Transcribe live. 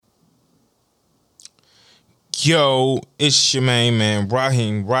Yo, it's your main man,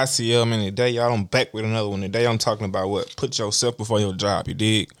 Brahim Raciel, man. Today, y'all, I'm back with another one. Today, I'm talking about what? Put yourself before your job, you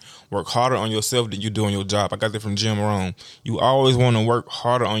dig? Work harder on yourself than you do on your job. I got that from Jim Rohn. You always want to work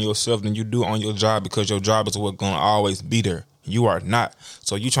harder on yourself than you do on your job because your job is what's going to always be there. You are not.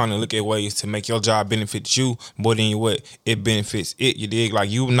 So you trying to look at ways to make your job benefit you more than what it benefits it. You dig? Like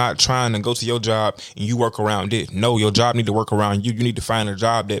you not trying to go to your job and you work around it. No, your job need to work around you. You need to find a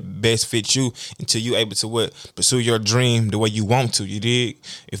job that best fits you until you able to pursue your dream the way you want to. You dig?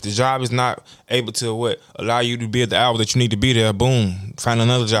 If the job is not able to allow you to be at the hour that you need to be there, boom, find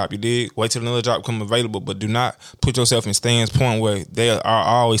another job. You dig? Wait till another job come available, but do not put yourself in Stan's point where they are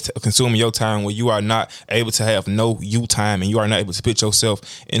always consuming your time, where you are not able to have no you time and you are not able to put yourself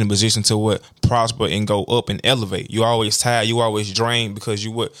in a position to prosper and go up and elevate. You always tired, you always drained because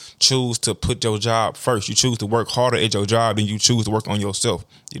you choose to put your job first. You choose to work harder at your job than you choose to work on yourself.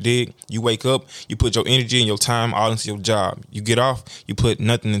 You dig? You wake up, you put your energy and your time all into your job. You get off, you put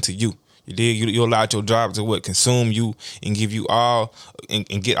nothing into you. You dig? You allow your job to consume you and give you all and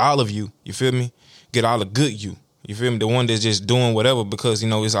get all of you. You feel me? Get all the good you. You feel me? The one that's just doing whatever because,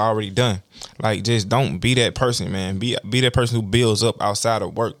 it's already done. Like, just don't be that person, man. Be that person who builds up outside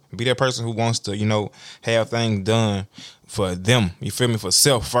of work. Be that person who wants to, have things done for them. You feel me? For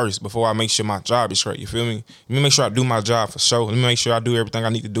self first before I make sure my job is straight. You feel me? Let me make sure I do my job for sure. Let me make sure I do everything I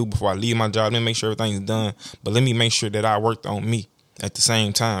need to do before I leave my job. Let me make sure everything's done. But let me make sure that I worked on me at the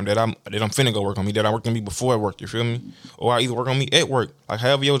same time, that I'm finna go work on me, that I work on me before I work, you feel me? Or I either work on me at work. Like,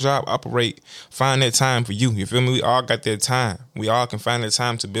 however your job operate, find that time for you feel me? We all got that time. We all can find that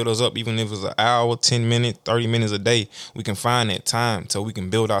time to build us up, even if it's an hour, 10 minutes, 30 minutes a day. We can find that time so we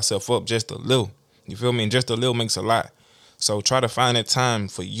can build ourselves up just a little. You feel me? And just a little makes a lot. So try to find that time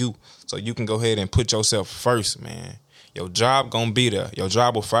for you so you can go ahead and put yourself first, man. Your job gonna be there. Your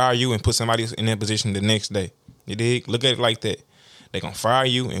job will fire you and put somebody else in that position the next day. You dig? Look at it like that. They gonna fire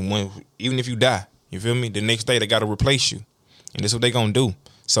you, and even if you die, you feel me? The next day they gotta replace you, and that's what they gonna do.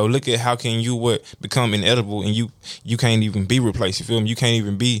 So look at how can you become inedible, and you can't even be replaced. You feel me? You can't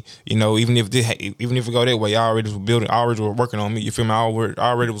even be, even if it go that way, I already were working on me. You feel me? I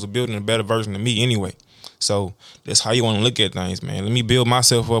already was building a better version of me anyway. So that's how you want to look at things, man. Let me build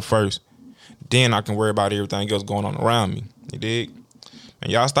myself up first, then I can worry about everything else going on around me. You dig?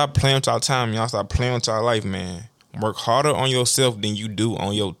 And y'all stop playing with y'all time. Y'all stop playing with y'all life, man. Work harder on yourself than you do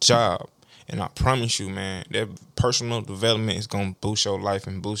on your job. And I promise you, man, that personal development is going to boost your life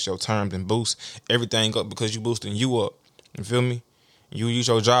and boost your terms and boost everything up because you boosting you up. You feel me? You use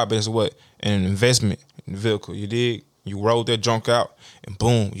your job as an investment vehicle. You dig? You roll that junk out and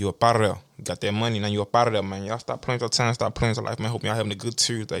boom, you up out of there. You got that money, now you up out of there, man. Y'all stop playing with your time, stop playing with your life, man. Hope y'all having a good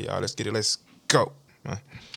Tuesday, y'all. Let's get it. Let's go, man.